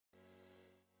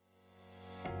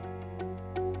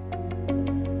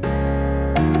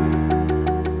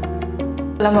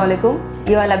আসসালামু আলাইকুম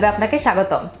ইউআই ল্যাবে আপনাকে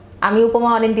স্বাগতম। আমি উপমা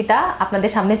অনিন্দিতা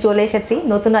আপনাদের সামনে চলে এসেছি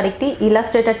নতুন আরেকটি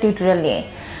ইলাস্ট্রেটর টিউটোরিয়াল নিয়ে।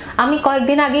 আমি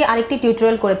কয়েকদিন আগে আরেকটি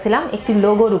টিউটোরিয়াল করেছিলাম একটি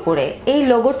লোগোর উপরে। এই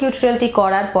লোগো টিউটোরিয়ালটি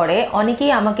করার পরে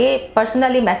অনেকেই আমাকে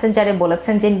পার্সোনালি মেসেঞ্জারে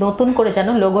বলেছেন যে নতুন করে যেন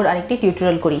লোগোর আরেকটি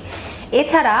টিউটোরিয়াল করি।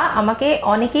 এছাড়া আমাকে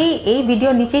অনেকেই এই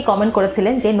ভিডিওর নিচেই কমেন্ট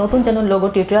করেছিলেন যে নতুন যেন লোগো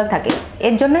টিউটোরিয়াল থাকে।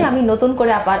 এর জন্যই আমি নতুন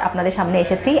করে আবার আপনাদের সামনে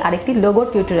এসেছি আরেকটি লোগো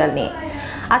টিউটোরিয়াল নিয়ে।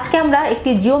 আজকে আমরা একটি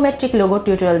জিওমেট্রিক লোগো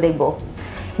টিউটোরিয়াল দেখব।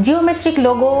 জিওমেট্রিক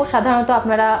লোগো সাধারণত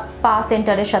আপনারা স্পা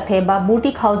সেন্টারের সাথে বা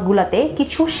বুটিক হাউসগুলোতে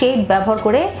কিছু শেপ ব্যবহার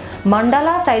করে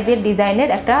মান্ডালা সাইজের ডিজাইনের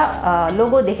একটা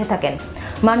লোগো দেখে থাকেন।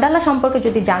 মান্ডালা সম্পর্কে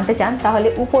যদি জানতে চান তাহলে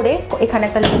উপরে এখানে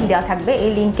একটা লিঙ্ক দেওয়া থাকবে,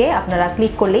 এই লিঙ্কে আপনারা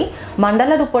ক্লিক করলেই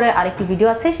মান্ডালার উপরে আরেকটি ভিডিও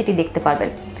আছে সেটি দেখতে পারবেন।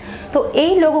 তো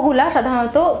এই লোগোগুলা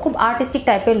সাধারণত খুব আর্টিস্টিক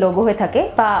টাইপের লোগো হয়ে থাকে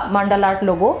বা মান্ডালা আর্ট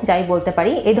লোগো যাই বলতে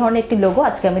পারি। এই ধরনের একটি লোগো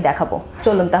আজকে আমি দেখাবো,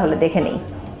 চলুন তাহলে দেখে নেই।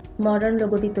 মডার্ন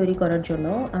লোগোটি তৈরি করার জন্য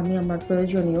আমি আমার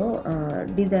প্রয়োজনীয়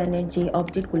ডিজাইনের যে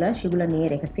অবজেক্টগুলো সেগুলো নিয়ে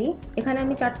রেখেছি। এখানে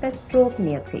আমি 4টা স্ট্রোক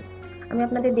নিয়েছি। আমি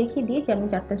আপনাদের দেখিয়ে দিই যে আমি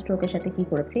 4টা স্ট্রোকের সাথে কি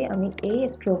করেছি। আমি এই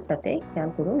স্ট্রোকটাতে খেয়াল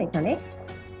করুন, এখানে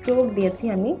স্ট্রোক দিয়েছি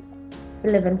আমি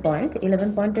 11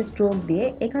 পয়েন্টের স্ট্রোক দিয়ে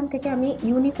এখান থেকে আমি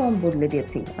ইউনিফর্ম বদলে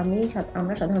দিয়েছি।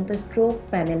 আমরা সাধারণত স্ট্রোক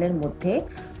প্যানেলের মধ্যে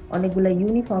অনেকগুলো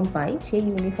ইউনিফর্ম পাই, সেই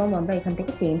ইউনিফর্ম আমরা এখান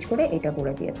থেকে চেঞ্জ করে এটা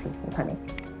করে দিয়েছি এখানে।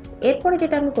 এরপরে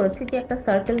যেটা আমি করেছি যে একটা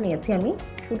সার্কেল নিয়েছি, আমি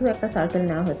শুধু একটা সার্কেল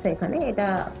নেওয়া হয়েছে এখানে, এটা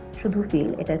শুধু ফিল,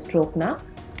 এটা স্ট্রোক না।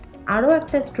 আরও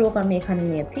একটা স্ট্রোক আমি এখানে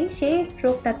নিয়েছি, সেই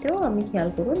স্ট্রোকটাতেও আমি খেয়াল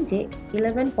করুন যে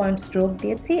 11 পয়েন্ট স্ট্রোক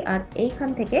দিয়েছি আর এইখান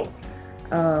থেকে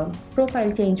প্রোফাইল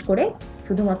চেঞ্জ করে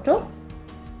শুধুমাত্র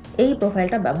এই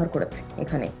প্রোফাইলটা ব্যবহার করেছি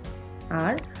এখানে।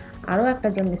 আর আরও একটা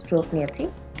যে আমি স্ট্রোক নিয়েছি,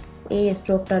 এই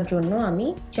স্ট্রোকটার জন্য আমি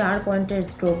 4 পয়েন্টের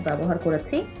স্ট্রোক ব্যবহার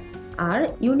করেছি আর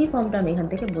ইউনিফর্মটা আমি এখান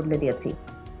থেকে বদলে দিয়েছি।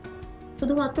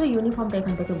 শুধুমাত্র ইউনিফর্মটা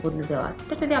এখান থেকে বদলে দেওয়া।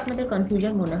 এটা যদি আপনাদের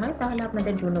কনফিউশন মনে হয় তাহলে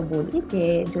আপনাদের জন্য বলি যে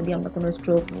যদি আমরা কোনো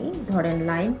স্ট্রোক নিই, ধরেন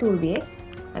লাইন টুল দিয়ে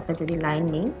একটা যদি লাইন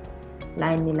নিই,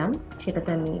 লাইন নিলাম, সেটাতে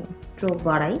আমি স্ট্রোক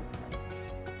বাড়াই,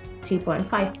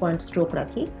 3.5 পয়েন্ট স্ট্রোক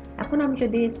রাখি। এখন আমি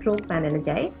যদি স্ট্রোক প্যানেলে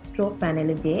যাই, স্ট্রোক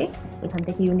প্যানেলে যেয়ে এখান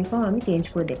থেকে ইউনিফর্ম আমি চেঞ্জ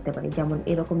করে দেখতে পারি। যেমন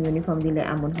এরকম ইউনিফর্ম দিলে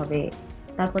এমন হবে,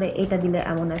 তারপরে এটা দিলে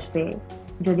এমন আসবে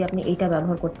যদি আপনি এইটা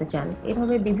ব্যবহার করতে চান।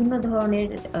 এভাবে বিভিন্ন ধরনের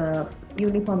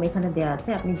ইউনিফর্ম এখানে দেওয়া আছে,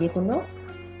 আপনি যে কোনো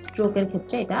স্ট্রোকের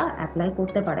ক্ষেত্রে এটা অ্যাপ্লাই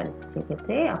করতে পারেন।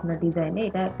 সেক্ষেত্রে আপনার ডিজাইনে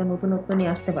এটা একটা নতুনত্ব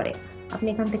নিয়ে আসতে পারে। আপনি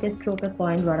এখান থেকে স্ট্রোকের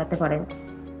পয়েন্ট বাড়াতে পারেন।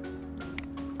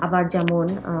 আবার যেমন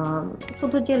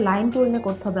শুধু যে লাইন টুল নিয়ে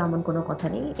করতে হবে এমন কোনো কথা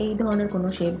নেই। এই ধরনের কোনো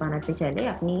শেপ বানাতে চাইলে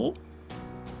আপনি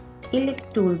ইলিপস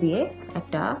টুল দিয়ে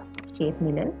একটা শেপ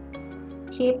নিলেন,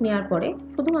 শেপ নেওয়ার পরে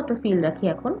শুধুমাত্র ফিল রাখি।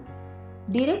 এখন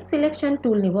ডিরেক্ট সিলেকশন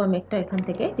টুল নিব আমি একটা, এখান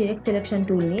থেকে ডিরেক্ট সিলেকশন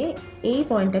টুল নিয়ে এই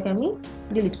পয়েন্টটাকে আমি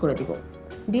ডিলিট করে দিব।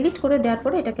 ডিলিট করে দেওয়ার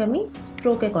পরে এটাকে আমি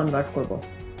স্ট্রোকে কনভার্ট করব।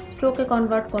 স্ট্রোকে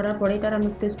কনভার্ট করার পরে এটার আমি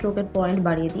একটু স্ট্রোকের পয়েন্ট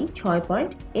বাড়িয়ে দিই 6 পয়েন্ট,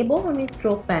 এবং আমি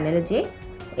স্ট্রোক প্যানেলে যে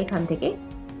এখান থেকে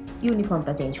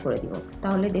ইউনিফর্মটা চেঞ্জ করে দিব।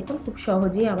 তাহলে দেখুন খুব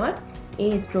সহজেই আমার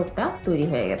এই স্ট্রোকটা তৈরি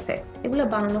হয়ে গেছে। এগুলো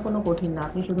বানানো কোনো কঠিন না,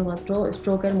 আপনি শুধুমাত্র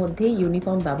স্ট্রোকের মধ্যেই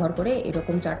ইউনিফর্ম ব্যবহার করে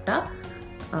এরকম 4টা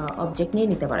অবজেক্ট নিয়ে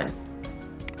নিতে পারেন।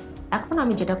 এখন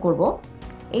আমি যেটা করব,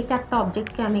 এই 4টা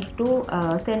অবজেক্টকে আমি একটু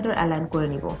সেন্টার অ্যালাইন করে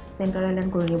নিব। সেন্টার অ্যালাইন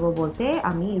করে নিব বলতে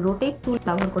আমি রোটেট টুল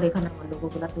ব্যবহার করে এখানে আমার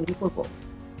লোগোগুলো তৈরি করব।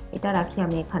 এটা রাখি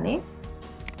আমি এখানে,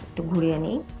 একটু ঘুরিয়ে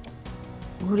নিই।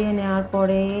 ঘুরিয়ে নেওয়ার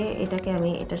পরে এটাকে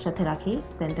আমি এটার সাথে রাখি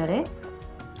সেন্টারে,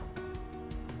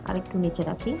 আর একটু নিচে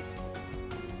রাখি।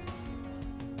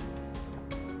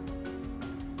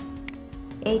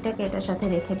 এইটাকে এটার সাথে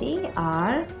রেখে দিই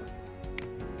আর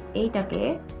এইটাকে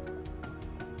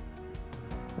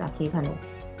রাখি এখানে।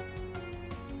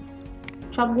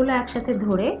 সবগুলো একসাথে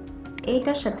ধরে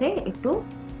এইটার সাথে একটু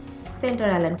সেন্টার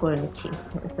অ্যালাইন করে নিচ্ছি।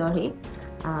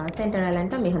 সেন্টার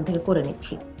অ্যালাইনটা আমি এখান থেকে করে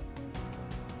নিচ্ছি।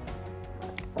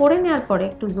 করে নেওয়ার পরে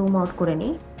একটু জুম আউট করে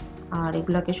নিই আর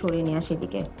এগুলাকে সরিয়ে নিয়ে আসি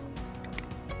এদিকে।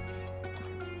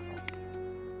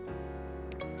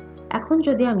 এখন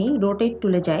যদি আমি রোটেট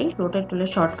টুলে যাই, রোটেট টুলের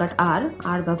শর্টকাট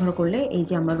আর ব্যবহার করলে এই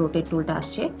যে আমার রোটেট টুলটা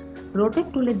আসছে। রোটেট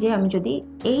টুলে যে আমি যদি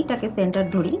এইটাকে সেন্টার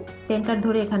ধরি, সেন্টার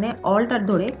ধরে এখানে অল্টার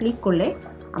ধরে ক্লিক করলে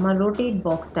আমার রোটেট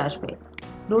বক্সটা আসবে।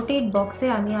 রোটেট বক্সে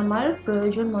আমি আমার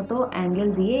প্রয়োজন মতো অ্যাঙ্গেল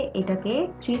দিয়ে এটাকে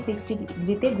 360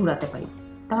 ডিগ্রিতে ঘোরাতে পারি।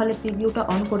 তাহলে প্রিভিউটা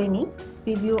অন করে নিই।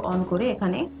 প্রিভিউ অন করে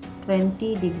এখানে 20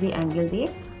 ডিগ্রি অ্যাঙ্গেল দিয়ে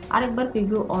আরেকবার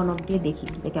প্রিভিউ অন অফ দিয়ে দেখি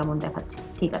যে কেমন দেখাচ্ছে।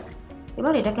 ঠিক আছে,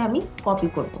 এবার এটাকে আমি কপি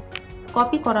করব।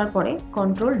 কপি করার পরে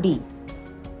কন্ট্রোল ডি,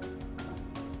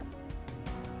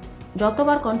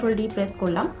 যতবার কন্ট্রোল ডি প্রেস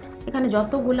করলাম এখানে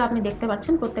যতগুলো আপনি দেখতে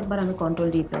পাচ্ছেন প্রত্যেকবার আমি কন্ট্রোল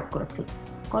ডি প্রেস করেছি।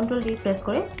 কন্ট্রোল ডি প্রেস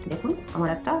করে দেখুন আমার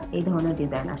একটা এই ধরনের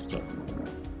ডিজাইন আসছে,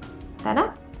 তাই না?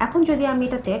 এখন যদি আমি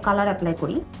এটাতে কালার অ্যাপ্লাই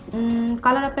করি,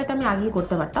 কালার অ্যাপ্লাইটা আমি আগেই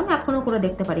করতে পারতাম, এখনও করে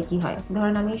দেখতে পারি কি হয়।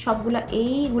 ধরেন আমি সবগুলা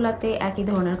এইগুলাতে একই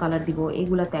ধরনের কালার দিব,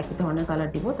 এইগুলাতে একই ধরনের কালার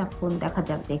দিব, তখন দেখা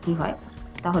যাক যে কি হয়।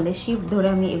 তাহলে শিফট ধরে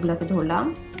আমি এগুলাকে ধরলাম,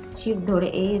 শিফট ধরে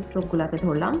এই স্ট্রোকগুলাকে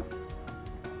ধরলাম,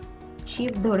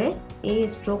 শিফট ধরে এই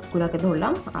স্ট্রোকগুলাকে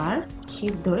ধরলাম, আর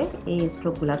শিফট ধরে এই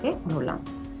স্ট্রোকগুলাকে ধরলাম।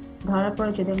 ধরার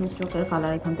পরে যদি আমি স্ট্রোকের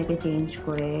কালার এখান থেকে চেঞ্জ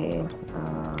করে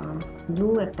ব্লু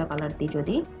একটা কালার দিই,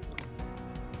 যদি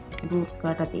ব্লু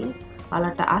কালারটা দিই,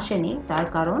 কালারটা আসেনি, তার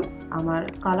কারণ আমার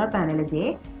কালার প্যানেলে যে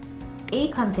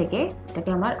এইখান থেকে এটাকে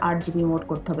আমার RGB মোড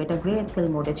করতে হবে। এটা গ্রে স্কেল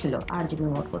মোডে ছিল, RGB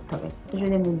মোড করতে হবে। তো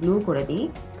যদি আমি ব্লু করে দিই,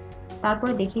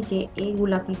 তারপরে দেখি যে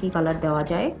এইগুলাকে কি কালার দেওয়া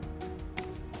যায়।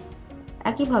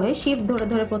 একইভাবে শিফট ধরে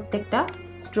ধরে প্রত্যেকটা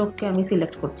স্ট্রোককে আমি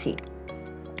সিলেক্ট করছি,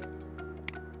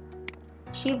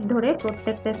 শিফট ধরে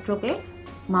প্রত্যেকটা স্ট্রোকে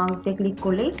মাউস দিয়ে ক্লিক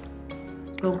করলেই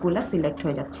স্ট্রোকগুলা সিলেক্ট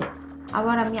হয়ে যাচ্ছে।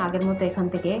 আবার আমি আগের মতো এখান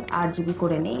থেকে RGB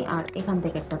করে নেই, আর এখান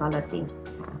থেকে একটা কালার দিই।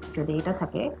 যদি এটা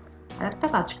থাকে, আর একটা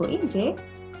কাজ করি যে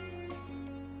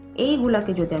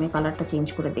এইগুলাকে যদি আমি কালারটা চেঞ্জ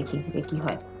করে দেখি যে কি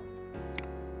হয়।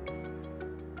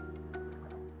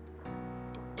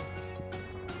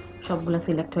 সবগুলা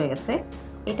সিলেক্ট হয়ে গেছে।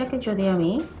 এটাকে যদি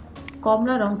আমি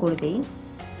কমলা রং করে দেই,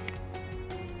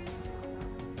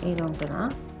 এই রংটা না,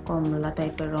 কমলা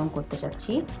টাইপের রং করতে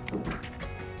চাচ্ছি,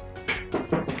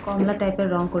 কমলা টাইপের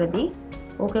রং করে দিই,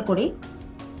 ওকে করি,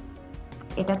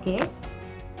 এটাকে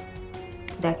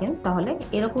দেখেন, তাহলে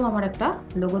এরকম আমার একটা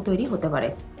লোগো তৈরি হতে পারে।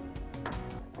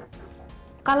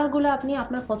 কালারগুলো আপনি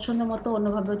আপনার পছন্দ মতো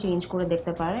অন্যভাবেও চেঞ্জ করে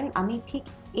দেখতে পারেন। আমি ঠিক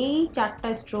এই 4টা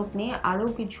স্ট্রোক নিয়ে আরও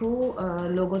কিছু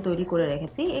লোগো তৈরি করে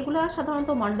রেখেছি। এগুলা সাধারণত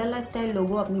মান্ডালা স্টাইল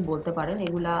লোগো আপনি বলতে পারেন।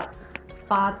 এগুলা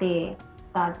স্পাতে,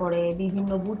 তারপরে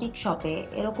বিভিন্ন বুটিক শপে,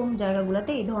 এরকম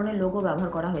জায়গাগুলোতে এই ধরনের লোগো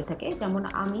ব্যবহার করা হয়ে থাকে। যেমন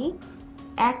আমি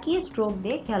একই স্ট্রোক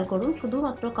দিয়ে, খেয়াল করুন,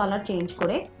 শুধুমাত্র কালার চেঞ্জ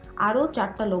করে আরও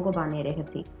 4টা লোগো বানিয়ে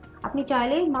রেখেছি। আপনি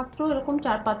চাইলেই মাত্র এরকম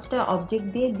 4-5টা অবজেক্ট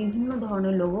দিয়ে বিভিন্ন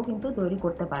ধরনের লোগো কিন্তু তৈরি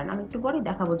করতে পারেন। আমি একটু পরে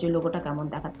দেখাবো যে লোগোটা কেমন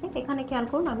দেখাচ্ছে। এখানে খেয়াল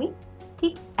করুন, আমি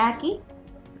ঠিক একই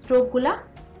স্ট্রোকগুলা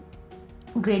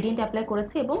গ্রেডিয়েন্ট অ্যাপ্লাই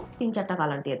করেছি এবং 3-4টা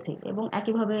কালার দিয়েছি, এবং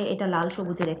একইভাবে এটা লাল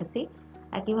সবুজে রেখেছি,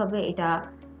 একইভাবে এটা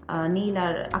নীল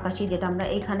আর আকাশি যেটা আমরা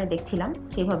এখানে দেখছিলাম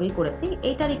সেভাবেই করেছি।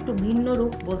 এটার একটু ভিন্ন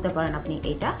রূপ বলতে পারেন আপনি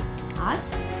এটা, আর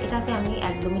এটাকে আমি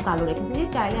একদমই কালো রেখেছি, যে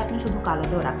চাইলে আপনি শুধু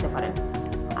কালোতেও রাখতে পারেন।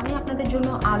 আমি আপনাদের জন্য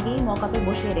আগেই মকআপে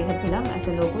বসিয়ে রেখেছিলাম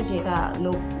একটা লোগো, যেটা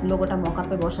লোগোটা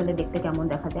মকআপে বসালে দেখতে কেমন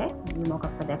দেখা যায়। আমি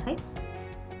মকআপটা দেখাই।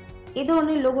 এই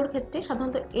ধরনের লোগোর ক্ষেত্রে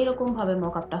সাধারণত এরকম ভাবে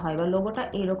মকআপটা হয়, বা লোগোটা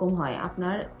এরকম হয়।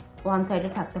 আপনার ওয়ান সাইডে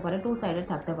থাকতে পারে, টু সাইডে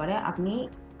থাকতে পারে। আপনি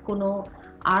কোনো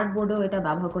আর্ট বোর্ডেও এটা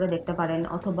ব্যবহার করে দেখতে পারেন,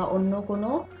 অথবা অন্য কোনো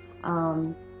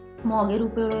মগের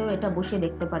উপরেও এটা বসিয়ে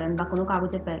দেখতে পারেন, বা কোনো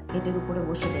কাগজের প্যাকেটের উপরে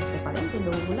বসিয়ে দেখতে পারেন। এই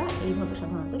লোগোগুলো এইভাবে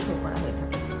সাধারণত শো করা হয়ে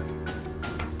থাকে।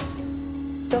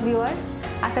 তো ভিউয়ার্স,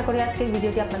 আশা করি আজকের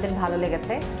ভিডিওটি আপনাদের ভালো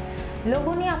লেগেছে।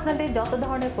 লোগো নিয়ে আপনাদের যত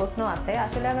ধরনের প্রশ্ন আছে,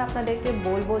 আসলে আমি আপনাদেরকে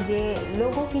বলবো যে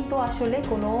লোগো কিন্তু আসলে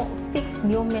কোনো ফিক্সড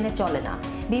নিয়ম মেনে চলে না।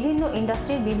 বিভিন্ন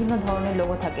ইন্ডাস্ট্রির বিভিন্ন ধরনের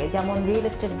লোগো থাকে, যেমন রিয়েল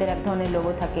এস্টেটদের এক ধরনের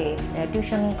লোগো থাকে,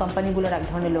 টিউশন কোম্পানিগুলোর এক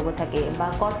ধরনের লোগো থাকে, বা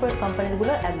কর্পোরেট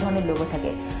কোম্পানিগুলোর এক ধরনের লোগো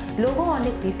থাকে। লোগো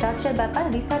অনেক রিসার্চের ব্যাপার।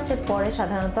 রিসার্চের পরে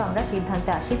সাধারণত আমরা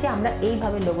সিদ্ধান্তে আসি যে আমরা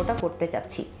এইভাবে লোগোটা করতে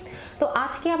চাচ্ছি। তো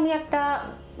আজকে আমি একটা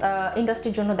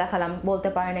ইন্ডাস্ট্রির জন্য দেখালাম, বলতে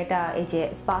পারেন এটা এই যে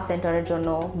স্পা সেন্টারের জন্য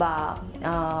বা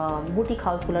বুটিক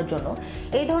হাউসগুলোর জন্য।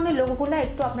 এই ধরনের লোগোগুলো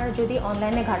একটু আপনারা যদি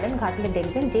অনলাইনে ঘাটলে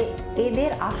দেখবেন যে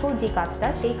এদের আসল যে কাজটা,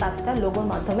 সেই কাজটা লোগোর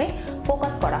মাধ্যমে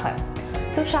ফোকাস করা হয়।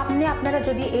 তো সামনে আপনারা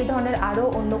যদি এই ধরনের আরও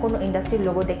অন্য কোনো ইন্ডাস্ট্রির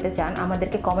লোগো দেখতে চান,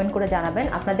 আমাদেরকে কমেন্ট করে জানাবেন।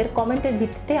 আপনাদের কমেন্টের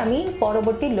ভিত্তিতে আমি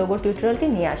পরবর্তী লোগো টিউটোরিয়ালটি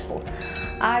নিয়ে আসবো।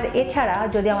 আর এছাড়া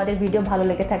যদি আমাদের ভিডিও ভালো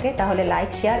লেগে থাকে, তাহলে লাইক,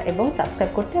 শেয়ার এবং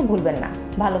সাবস্ক্রাইব করতে ভুলবেন না।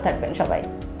 ভালো থাকবেন সবাই।